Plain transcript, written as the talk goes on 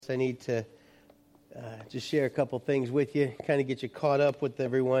I need to just share a couple things with you, kind of get you caught up with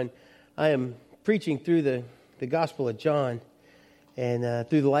everyone. I am preaching through the Gospel of John and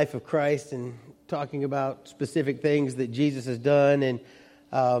through the life of Christ and talking about specific things that Jesus has done. And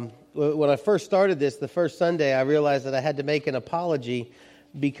when I first started this, the first Sunday, I realized that I had to make an apology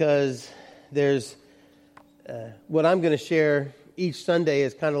because there's what I'm going to share each Sunday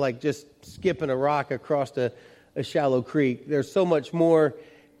is kind of like just skipping a rock across a shallow creek. There's so much more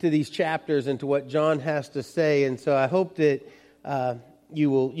to these chapters and to what John has to say, and so I hope that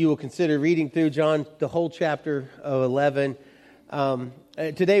you will consider reading through John, the whole chapter of 11.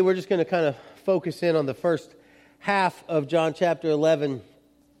 Today we're just going to kind of focus in on the first half of John chapter 11.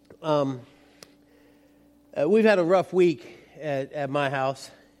 We've had a rough week at my house,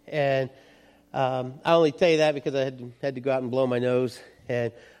 and I only tell you that because I had to go out and blow my nose,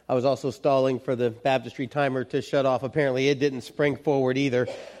 and I was also stalling for the baptistry timer to shut off. Apparently, it didn't spring forward either.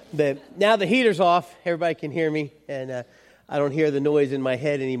 But now the heater's off. Everybody can hear me, and I don't hear the noise in my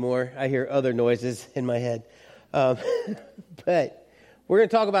head anymore. I hear other noises in my head. But we're going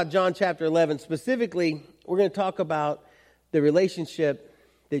to talk about John chapter 11. Specifically, we're going to talk about the relationship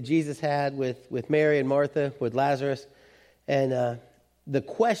that Jesus had with Mary and Martha, with Lazarus, and the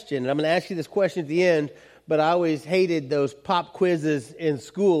question. And I'm going to ask you this question at the end, but I always hated those pop quizzes in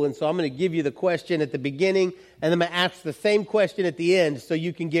school, and so I'm going to give you the question at the beginning, and I'm going to ask the same question at the end so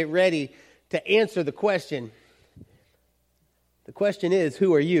you can get ready to answer the question. The question is,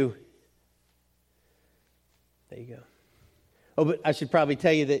 who are you? There you go. Oh, but I should probably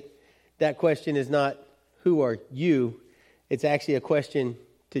tell you that question is not, who are you? It's actually a question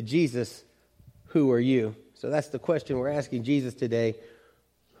to Jesus, who are you? So that's the question we're asking Jesus today.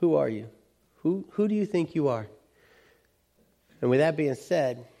 Who are you? Who do you think you are? And with that being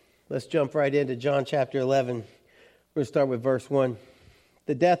said, let's jump right into John chapter 11. We're going to start with verse 1.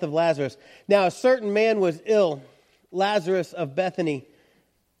 The death of Lazarus. Now a certain man was ill, Lazarus of Bethany,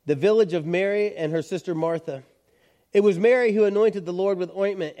 the village of Mary and her sister Martha. It was Mary who anointed the Lord with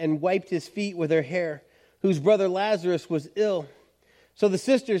ointment and wiped his feet with her hair, whose brother Lazarus was ill. So the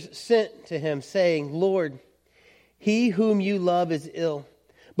sisters sent to him, saying, Lord, he whom you love is ill.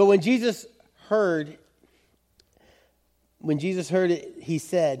 But when Jesus heard it, he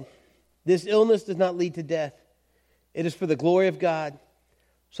said, this illness does not lead to death. It is for the glory of God,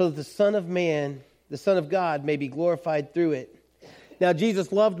 so that the Son of God, may be glorified through it. Now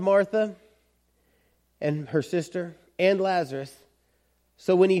Jesus loved Martha and her sister and Lazarus.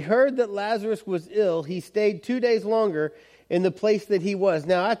 So when he heard that Lazarus was ill, he stayed 2 days longer in the place that he was.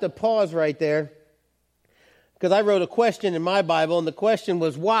 Now I have to pause right there, because I wrote a question in my Bible, and the question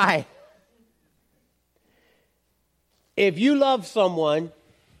was, why? If you love someone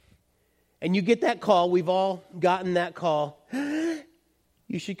and you get that call, we've all gotten that call,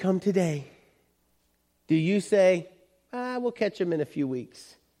 you should come today. Do you say, we'll catch him in a few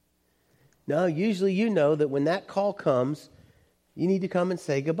weeks? No, usually you know that when that call comes, you need to come and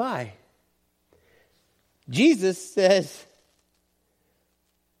say goodbye. Jesus says,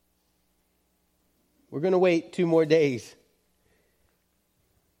 we're going to wait 2 more days.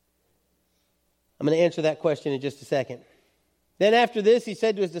 I'm going to answer that question in just a second. Then after this, he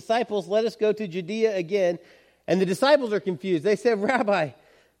said to his disciples, let us go to Judea again. And the disciples are confused. They said, Rabbi,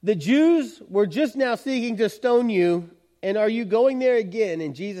 the Jews were just now seeking to stone you, and are you going there again?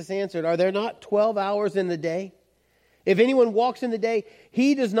 And Jesus answered, are there not 12 hours in the day? If anyone walks in the day,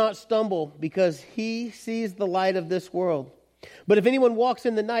 he does not stumble, because he sees the light of this world. But if anyone walks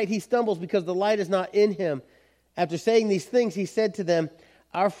in the night, he stumbles because the light is not in him. After saying these things, he said to them,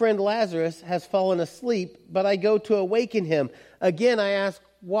 our friend Lazarus has fallen asleep, but I go to awaken him. Again, I ask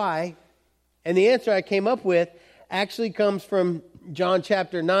why. And the answer I came up with actually comes from John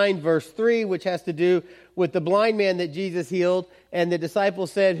chapter 9, verse 3, which has to do with the blind man that Jesus healed. And the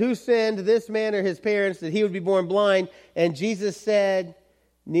disciples said, who sinned, this man or his parents, that he would be born blind? And Jesus said,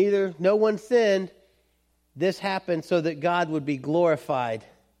 no one sinned. This happened so that God would be glorified.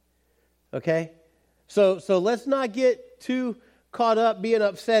 Okay? So let's not get too caught up being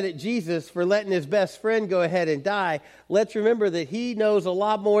upset at Jesus for letting his best friend go ahead and die. Let's remember that he knows a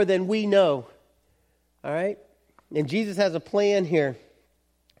lot more than we know. All right? And Jesus has a plan here.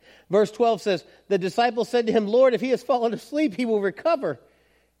 Verse 12 says, the disciples said to him, Lord, if he has fallen asleep, he will recover.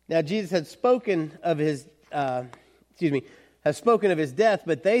 Now Jesus had spoken of his death,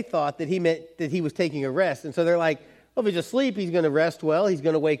 but they thought that he meant that he was taking a rest. And so they're like, well, if he's asleep, he's going to rest well. He's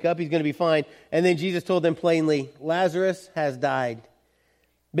going to wake up. He's going to be fine. And then Jesus told them plainly, Lazarus has died.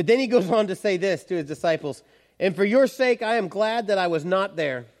 But then he goes on to say this to his disciples, and for your sake, I am glad that I was not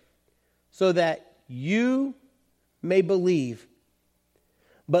there, so that you may believe.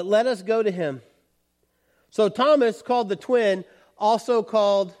 but let us go to him. So Thomas, called the twin, also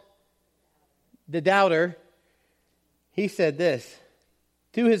called the doubter, he said this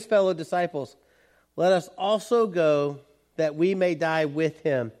to his fellow disciples, let us also go that we may die with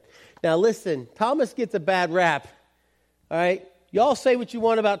him. Now listen, Thomas gets a bad rap. All right? Y'all say what you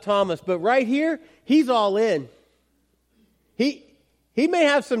want about Thomas, but right here, he's all in. He may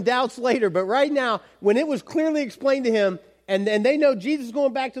have some doubts later, but right now, when it was clearly explained to him, and they know Jesus is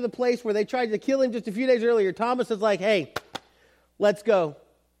going back to the place where they tried to kill him just a few days earlier, Thomas is like, hey, let's go.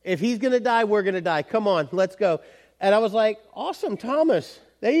 If he's going to die, we're going to die. Come on, let's go. And I was like, awesome, Thomas.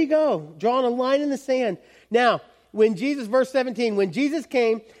 There you go. Drawing a line in the sand. Now, when Jesus, verse 17, when Jesus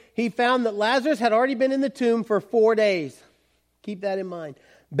came, he found that Lazarus had already been in the tomb for 4 days. Keep that in mind.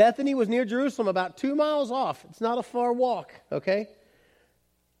 Bethany was near Jerusalem, about 2 miles off. It's not a far walk, okay?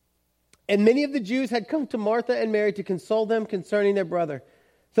 And many of the Jews had come to Martha and Mary to console them concerning their brother.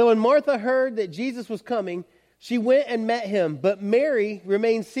 So when Martha heard that Jesus was coming, she went and met him. But Mary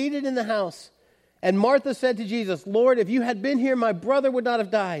remained seated in the house. And Martha said to Jesus, Lord, if you had been here, my brother would not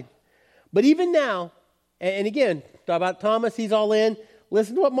have died. But even now, and again, talk about Thomas, he's all in.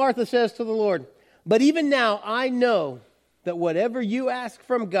 Listen to what Martha says to the Lord. But even now, I know that whatever you ask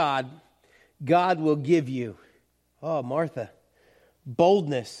from God, God will give you. Oh, Martha,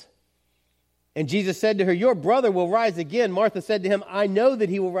 boldness. And Jesus said to her, your brother will rise again. Martha said to him, I know that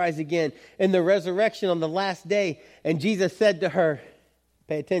he will rise again in the resurrection on the last day. And Jesus said to her,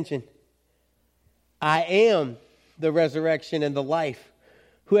 pay attention, I am the resurrection and the life.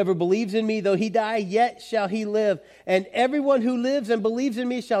 Whoever believes in me, though he die, yet shall he live. And everyone who lives and believes in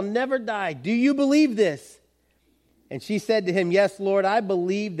me shall never die. Do you believe this? And she said to him, yes, Lord, I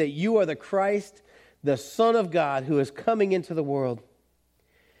believe that you are the Christ, the Son of God, who is coming into the world.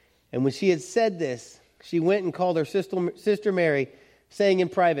 And when she had said this, she went and called her sister Mary, saying in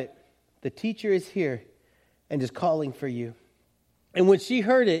private, the teacher is here and is calling for you. And when she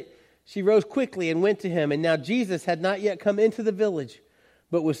heard it, she rose quickly and went to him. And now Jesus had not yet come into the village,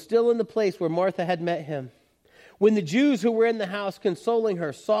 but was still in the place where Martha had met him. When the Jews who were in the house consoling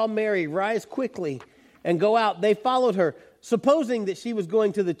her saw Mary rise quickly and go out, they followed her, supposing that she was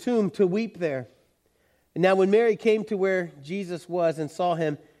going to the tomb to weep there. And now when Mary came to where Jesus was and saw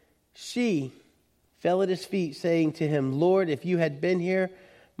him, she fell at his feet, saying to him, Lord, if you had been here,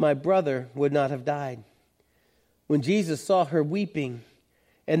 my brother would not have died. When Jesus saw her weeping,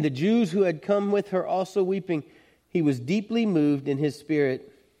 and the Jews who had come with her also weeping, he was deeply moved in his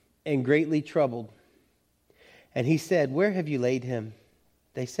spirit and greatly troubled. And he said, where have you laid him?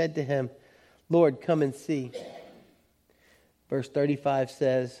 They said to him, Lord, come and see. Verse 35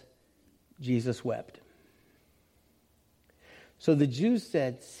 says, Jesus wept. So the Jews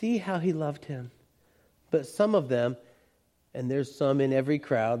said, see how he loved him. But some of them, and there's some in every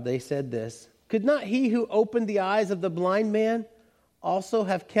crowd, they said this, could not he who opened the eyes of the blind man also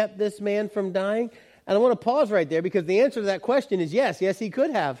have kept this man from dying? And I want to pause right there because the answer to that question is yes. Yes, he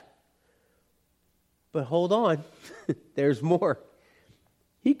could have. But hold on. There's more.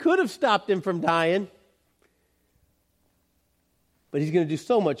 He could have stopped him from dying. But he's going to do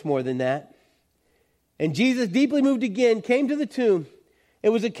so much more than that. And Jesus, deeply moved again, came to the tomb. It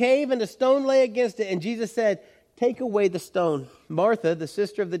was a cave and a stone lay against it. And Jesus said, take away the stone. Martha, the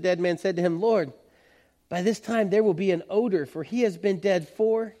sister of the dead man, said to him, Lord, by this time there will be an odor, for he has been dead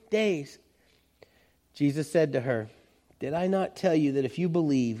 4 days. Jesus said to her, did I not tell you that if you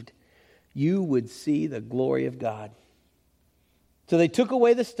believed, you would see the glory of God? So they took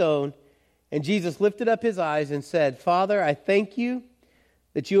away the stone, and Jesus lifted up his eyes and said, Father, I thank you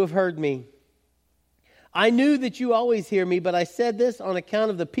that you have heard me. I knew that you always hear me, but I said this on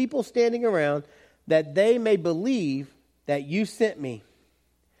account of the people standing around, that they may believe that you sent me.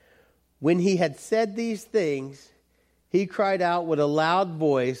 When he had said these things, he cried out with a loud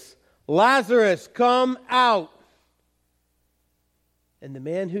voice, Lazarus, come out! And the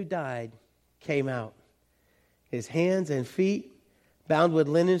man who died came out, his hands and feet bound with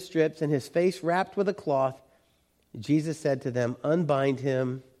linen strips, and his face wrapped with a cloth. Jesus said to them, unbind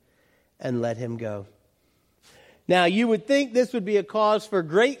him and let him go. Now, you would think this would be a cause for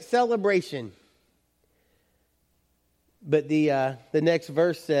great celebration. But the next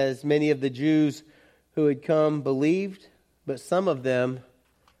verse says, many of the Jews who had come believed, but some of them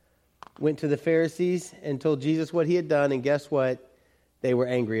went to the Pharisees and told Jesus what he had done, and guess what? They were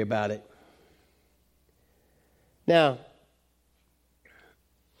angry about it. Now,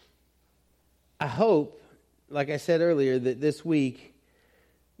 I hope, like I said earlier, that this week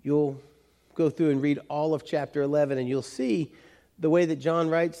you'll go through and read all of chapter 11, and you'll see the way that John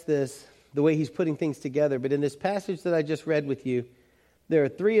writes this, the way he's putting things together. But in this passage that I just read with you, there are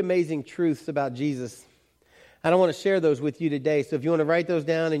 3 amazing truths about Jesus. And I want to share those with you today. So if you want to write those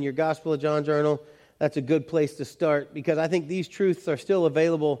down in your Gospel of John journal, that's a good place to start, because I think these truths are still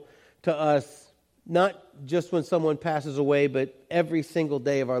available to us, not just when someone passes away, but every single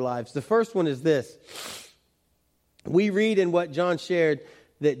day of our lives. The first one is this. We read in what John shared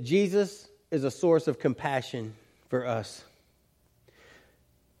that Jesus is a source of compassion for us.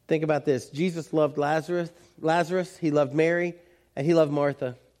 Think about this. Jesus loved Lazarus, he loved Mary, and he loved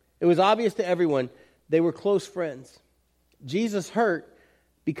Martha. It was obvious to everyone they were close friends. Jesus hurt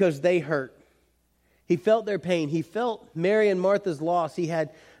because they hurt. He felt their pain. He felt Mary and Martha's loss. He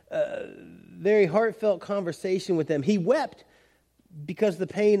had a very heartfelt conversation with them. He wept because of the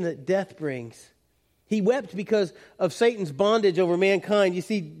pain that death brings. He wept because of Satan's bondage over mankind. You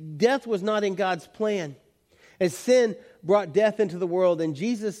see, death was not in God's plan. As sin brought death into the world, and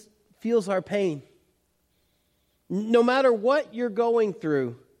Jesus feels our pain. No matter what you're going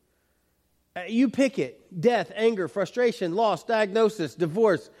through, you pick it. Death, anger, frustration, loss, diagnosis,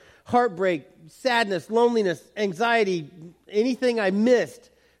 divorce, heartbreak, sadness, loneliness, anxiety, anything I missed,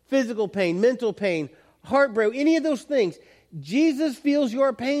 physical pain, mental pain, heartbreak, any of those things. Jesus feels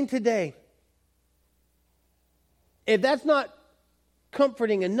your pain today. If that's not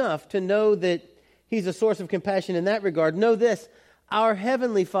comforting enough to know that He's a source of compassion in that regard, know this: our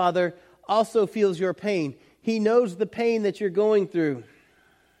Heavenly Father also feels your pain. He knows the pain that you're going through.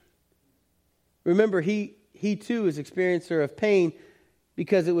 Remember, He too is experiencer of pain,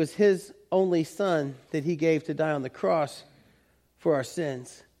 because it was His only Son that He gave to die on the cross for our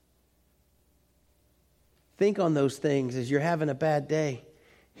sins. Think on those things as you're having a bad day.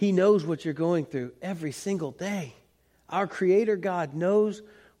 He knows what you're going through every single day. Our Creator God knows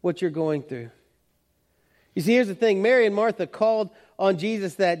what you're going through. You see, here's the thing. Mary and Martha called on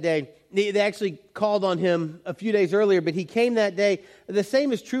Jesus that day. They actually called on Him a few days earlier, but He came that day. The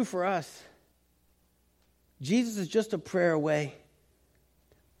same is true for us. Jesus is just a prayer away.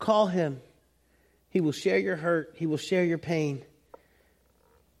 Call Him. He will share your hurt. He will share your pain.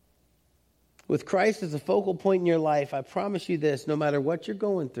 With Christ as a focal point in your life, I promise you this: no matter what you're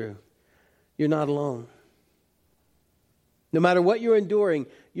going through, you're not alone. No matter what you're enduring,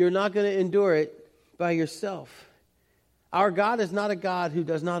 you're not going to endure it by yourself. Our God is not a God who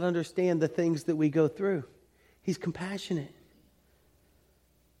does not understand the things that we go through. He's compassionate.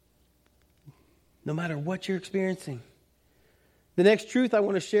 No matter what you're experiencing. The next truth I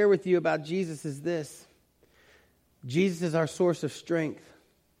want to share with you about Jesus is this: Jesus is our source of strength.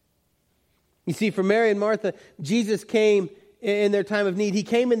 You see, for Mary and Martha, Jesus came in their time of need. He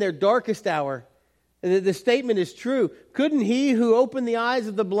came in their darkest hour. The statement is true. Couldn't He who opened the eyes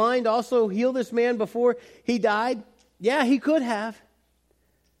of the blind also heal this man before he died? Yeah, He could have.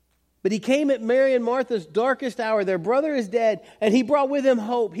 But He came at Mary and Martha's darkest hour. Their brother is dead, and He brought with Him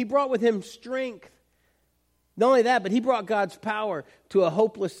hope. He brought with Him strength. Not only that, but He brought God's power to a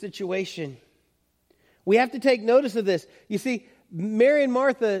hopeless situation. We have to take notice of this. You see, Mary and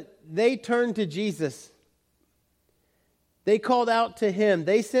Martha, they turned to Jesus. They called out to Him.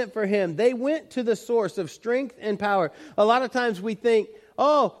 They sent for Him. They went to the source of strength and power. A lot of times we think,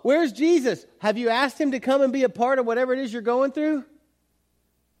 oh, where's Jesus? Have you asked Him to come and be a part of whatever it is you're going through?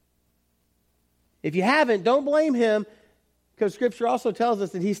 If you haven't, don't blame Him, because Scripture also tells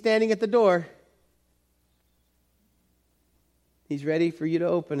us that He's standing at the door. He's ready for you to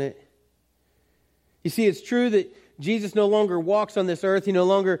open it. You see, it's true that Jesus no longer walks on this earth. He no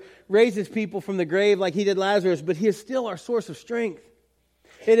longer raises people from the grave like He did Lazarus, but He is still our source of strength.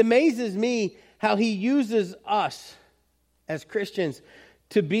 It amazes me how He uses us as Christians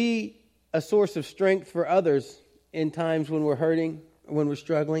to be a source of strength for others in times when we're hurting, or when we're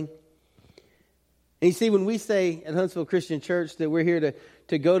struggling. And you see, when we say at Huntsville Christian Church that we're here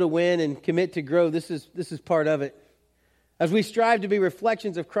to go to win and commit to grow, this is part of it. As we strive to be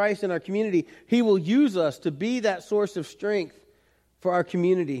reflections of Christ in our community, He will use us to be that source of strength for our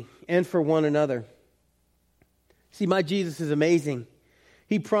community and for one another. See, my Jesus is amazing.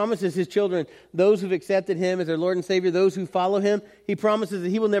 He promises His children, those who've accepted Him as their Lord and Savior, those who follow Him, He promises that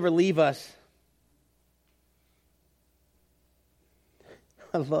He will never leave us.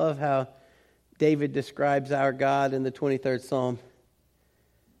 I love how David describes our God in the 23rd Psalm.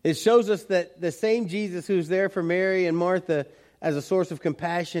 It shows us that the same Jesus who's there for Mary and Martha as a source of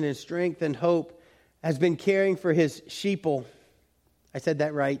compassion and strength and hope has been caring for His sheeple. I said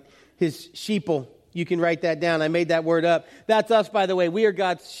that right. His sheeple. You can write that down. I made that word up. That's us, by the way. We are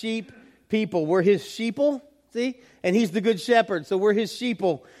God's sheep people. We're His sheeple, see? And He's the good shepherd, so we're His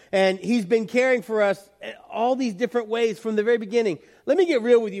sheeple. And He's been caring for us all these different ways from the very beginning. Let me get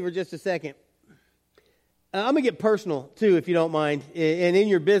real with you for just a second. I'm going to get personal, too, if you don't mind. And in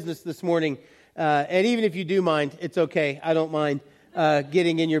your business this morning, and even if you do mind, it's okay. I don't mind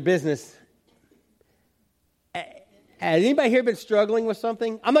getting in your business. Has anybody here been struggling with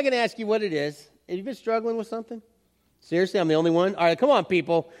something? I'm not going to ask you what it is. Have you been struggling with something? Seriously, I'm the only one? All right, come on,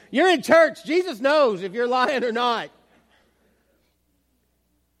 people. You're in church. Jesus knows if you're lying or not.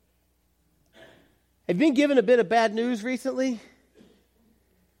 Have you been given a bit of bad news recently?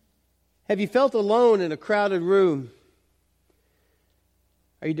 Have you felt alone in a crowded room?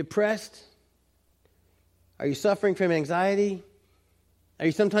 Are you depressed? Are you suffering from anxiety? Are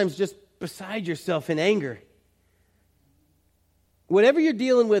you sometimes just beside yourself in anger? Whatever you're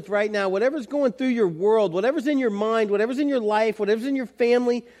dealing with right now, whatever's going through your world, whatever's in your mind, whatever's in your life, whatever's in your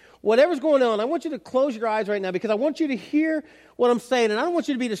family, whatever's going on, I want you to close your eyes right now because I want you to hear what I'm saying, and I don't want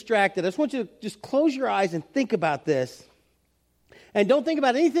you to be distracted. I just want you to just close your eyes and think about this. And don't think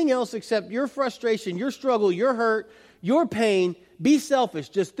about anything else except your frustration, your struggle, your hurt, your pain. Be selfish.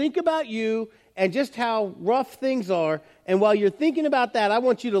 Just think about you and just how rough things are. And while you're thinking about that, I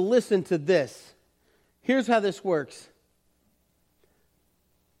want you to listen to this. Here's how this works.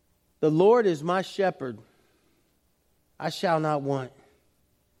 The Lord is my shepherd. I shall not want.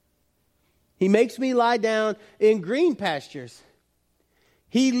 He makes me lie down in green pastures.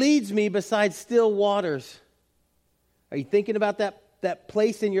 He leads me beside still waters. Are you thinking about that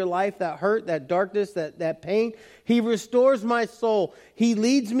place in your life, that hurt, that darkness, that pain? He restores my soul. He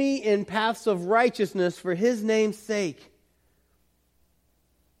leads me in paths of righteousness for His name's sake.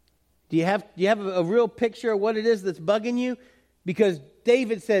 Do you have a real picture of what it is that's bugging you? Because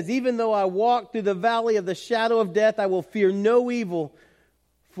David says, even though I walk through the valley of the shadow of death, I will fear no evil.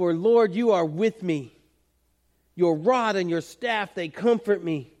 For Lord, you are with me. Your rod and your staff, they comfort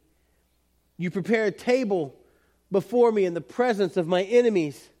me. You prepare a table before me in the presence of my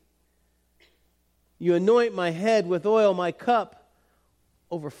enemies. You anoint my head with oil, my cup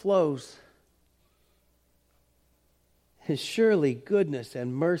overflows. And surely goodness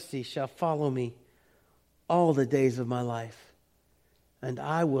and mercy shall follow me all the days of my life, and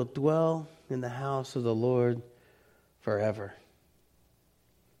I will dwell in the house of the Lord forever.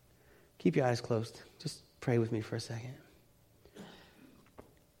 Keep your eyes closed. Just pray with me for a second.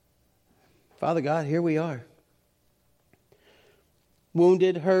 Father God, here we are.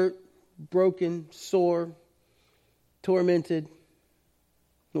 Wounded, hurt, broken, sore, tormented,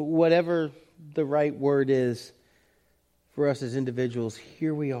 whatever the right word is for us as individuals,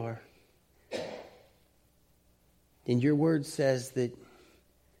 here we are. And your word says that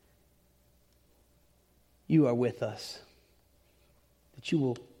you are with us, that you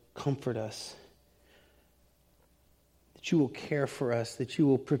will comfort us, that you will care for us, that you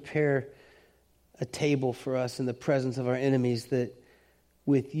will prepare a table for us in the presence of our enemies, that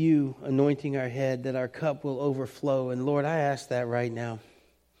with you anointing our head, that our cup will overflow. And Lord, I ask that right now.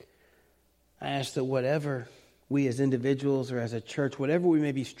 I ask that whatever we as individuals or as a church, whatever we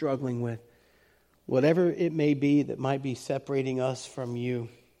may be struggling with, whatever it may be that might be separating us from you,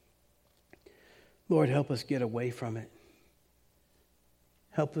 Lord, help us get away from it.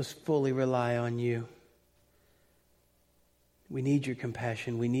 Help us fully rely on you. We need your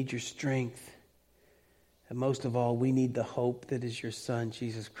compassion. We need your strength. And most of all, we need the hope that is your Son,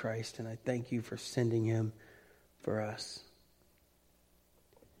 Jesus Christ. And I thank you for sending him for us.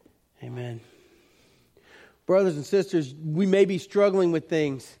 Amen. Brothers and sisters, we may be struggling with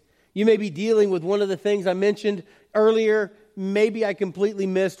things. You may be dealing with one of the things I mentioned earlier. Maybe I completely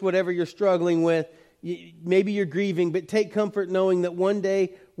missed whatever you're struggling with. Maybe you're grieving, but take comfort knowing that one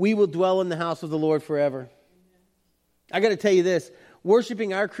day we will dwell in the house of the Lord forever. I got to tell you this,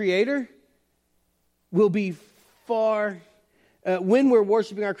 worshiping our Creator will be far, when we're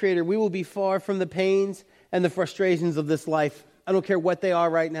worshiping our Creator, we will be far from the pains and the frustrations of this life. I don't care what they are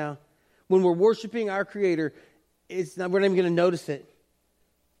right now. When we're worshiping our Creator, we're not even going to notice it.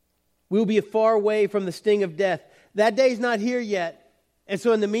 We'll be far away from the sting of death. That day's not here yet. And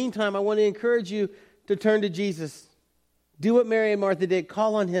so in the meantime, I want to encourage you to turn to Jesus. Do what Mary and Martha did.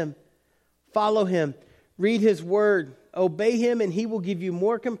 Call on him. Follow him. Read his word. Obey him, and he will give you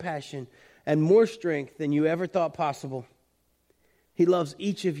more compassion and more strength than you ever thought possible. He loves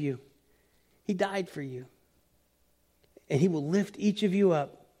each of you. He died for you. And he will lift each of you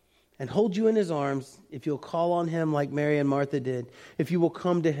up and hold you in his arms if you'll call on him like Mary and Martha did, if you will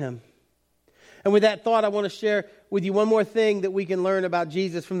come to him. And with that thought, I want to share with you one more thing that we can learn about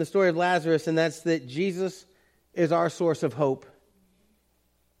Jesus from the story of Lazarus, and that's that Jesus is our source of hope.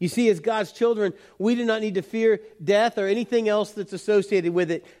 You see, as God's children, we do not need to fear death or anything else that's associated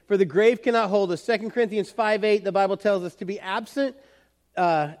with it, for the grave cannot hold us. 2 Corinthians 5:8, the Bible tells us to be absent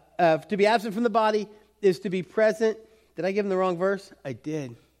from the body is to be present. Did I give him the wrong verse? I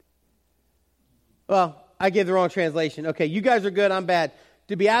did. Well, I gave the wrong translation. Okay, you guys are good. I'm bad.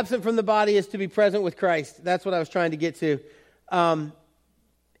 To be absent from the body is to be present with Christ. That's what I was trying to get to. And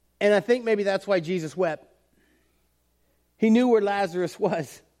I think maybe that's why Jesus wept. He knew where Lazarus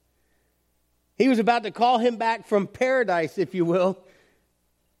was. He was about to call him back from paradise, if you will,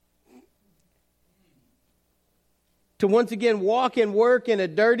 to once again walk and work in a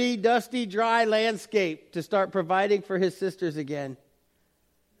dirty, dusty, dry landscape to start providing for his sisters again.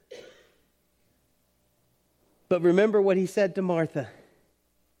 But remember what he said to Martha.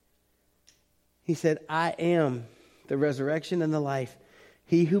 He said, I am the resurrection and the life.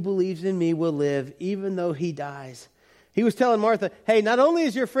 He who believes in me will live even though he dies. He was telling Martha, hey, not only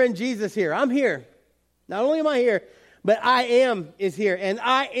is your friend Jesus here, I'm here. Not only am I here, but I am is here. And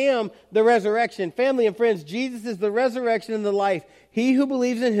I am the resurrection. Family and friends, Jesus is the resurrection and the life. He who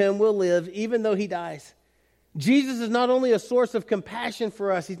believes in him will live even though he dies. Jesus is not only a source of compassion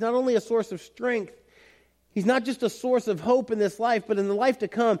for us. He's not only a source of strength. He's not just a source of hope in this life, but in the life to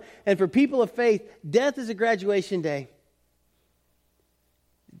come. And for people of faith, death is a graduation day.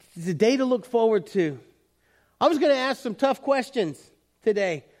 It's a day to look forward to. I was going to ask some tough questions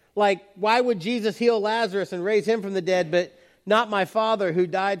today, like why would Jesus heal Lazarus and raise him from the dead, but not my father who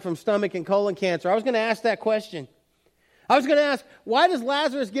died from stomach and colon cancer? I was going to ask that question. I was going to ask, why does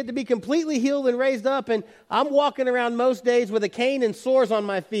Lazarus get to be completely healed and raised up, and I'm walking around most days with a cane and sores on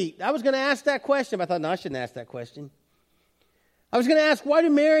my feet? I was going to ask that question, but I thought, no, I shouldn't ask that question. I was going to ask, why do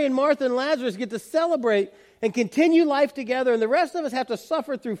Mary and Martha and Lazarus get to celebrate and continue life together, and the rest of us have to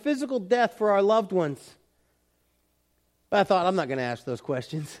suffer through physical death for our loved ones? But I thought, I'm not going to ask those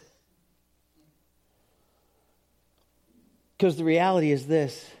questions. Because the reality is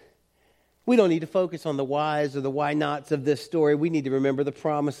this. We don't need to focus on the whys or the why nots of this story. We need to remember the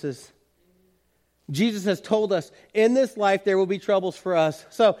promises. Jesus has told us, in this life there will be troubles for us.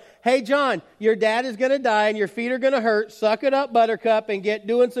 So, hey John, your dad is going to die and your feet are going to hurt. Suck it up, Buttercup, and get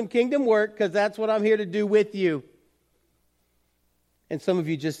doing some kingdom work, because that's what I'm here to do with you. And some of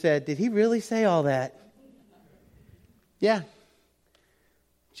you just said, did he really say all that? Yeah.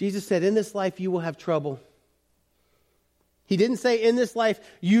 Jesus said, in this life you will have trouble. He didn't say in this life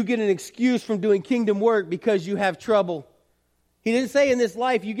you get an excuse from doing kingdom work because you have trouble. He didn't say in this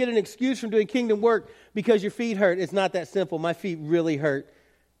life you get an excuse from doing kingdom work because your feet hurt. It's not that simple. My feet really hurt.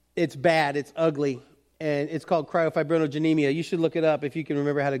 It's bad. It's ugly. And it's called cryopybrinogenemia. You should look it up if you can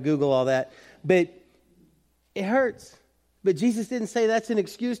remember how to Google all that. But it hurts. But Jesus didn't say that's an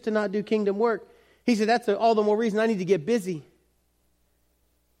excuse to not do kingdom work. He said that's all the more reason I need to get busy.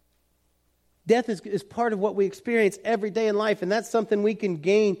 Death is part of what we experience every day in life, and that's something we can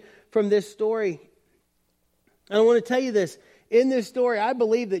gain from this story. And I want to tell you this. In this story, I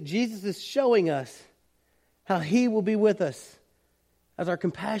believe that Jesus is showing us how he will be with us as our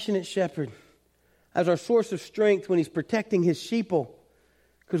compassionate shepherd, as our source of strength when he's protecting his sheeple,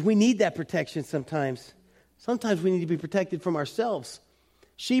 because we need that protection sometimes. Sometimes we need to be protected from ourselves.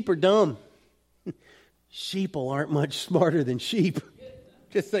 Sheep are dumb. Sheeple aren't much smarter than sheep,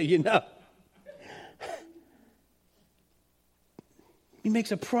 just so you know. He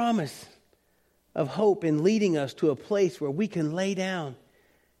makes a promise of hope in leading us to a place where we can lay down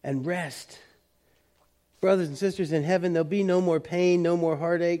and rest. Brothers and sisters, in heaven, there'll be no more pain, no more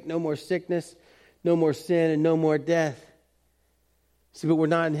heartache, no more sickness, no more sin, and no more death. See, but we're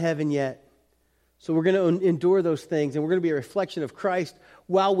not in heaven yet. So we're going to endure those things, and we're going to be a reflection of Christ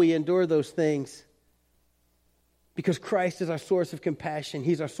while we endure those things. Because Christ is our source of compassion.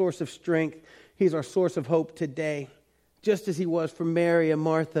 He's our source of strength. He's our source of hope today, just as he was for Mary and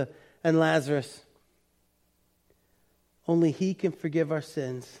Martha and Lazarus. Only he can forgive our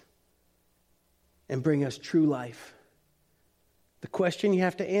sins and bring us true life. The question you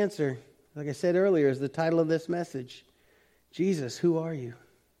have to answer, like I said earlier, is the title of this message. Jesus, who are you?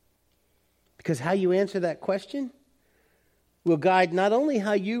 Because how you answer that question will guide not only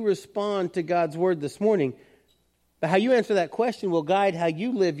how you respond to God's word this morning, but how you answer that question will guide how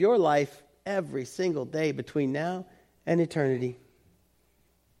you live your life every single day between now and eternity.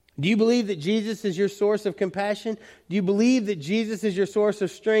 Do you believe that Jesus is your source of compassion? Do you believe that Jesus is your source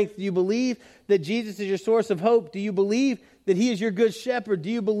of strength? Do you believe that Jesus is your source of hope? Do you believe that he is your good shepherd? Do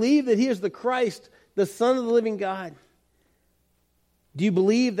you believe that he is the Christ, the Son of the living God? Do you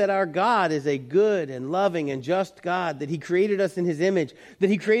believe that our God is a good and loving and just God, that he created us in his image, that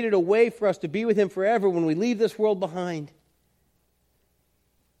he created a way for us to be with him forever when we leave this world behind?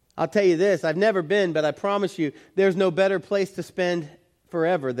 I'll tell you this, I've never been, but I promise you, there's no better place to spend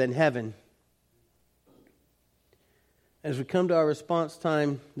forever than heaven. As we come to our response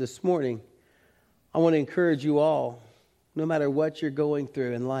time this morning, I want to encourage you all, no matter what you're going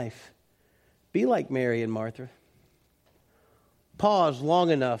through in life, be like Mary and Martha. Pause long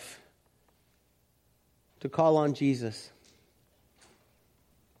enough to call on Jesus.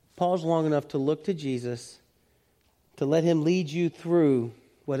 Pause long enough to look to Jesus, to let him lead you through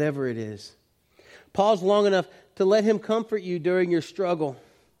whatever it is. Pause long enough to let him comfort you during your struggle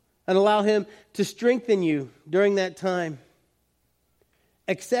and allow him to strengthen you during that time.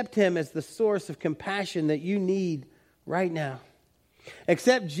 Accept him as the source of compassion that you need right now.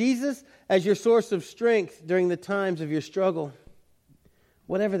 Accept Jesus as your source of strength during the times of your struggle.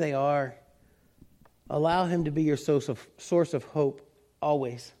 Whatever they are, allow him to be your source of hope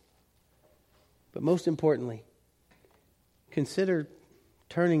always. But most importantly, consider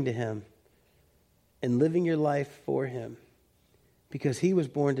turning to him and living your life for him, because he was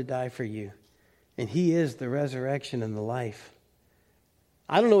born to die for you, and he is the resurrection and the life.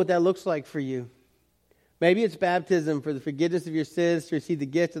 I don't know what that looks like for you. Maybe it's baptism for the forgiveness of your sins, to receive the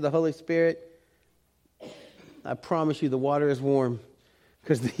gift of the Holy Spirit. I promise you the water is warm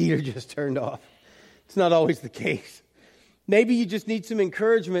because the heater just turned off. It's not always the case. Maybe you just need some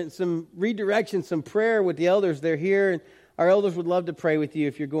encouragement, some redirection, some prayer with the elders. They're here, and our elders would love to pray with you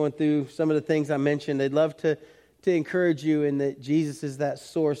if you're going through some of the things I mentioned. They'd love to encourage you in that Jesus is that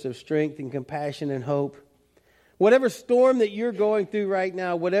source of strength and compassion and hope. Whatever storm that you're going through right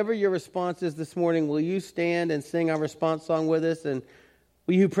now, whatever your response is this morning, will you stand and sing our response song with us? And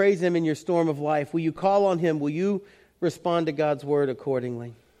will you praise him in your storm of life? Will you call on him? Will you respond to God's word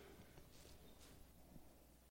accordingly?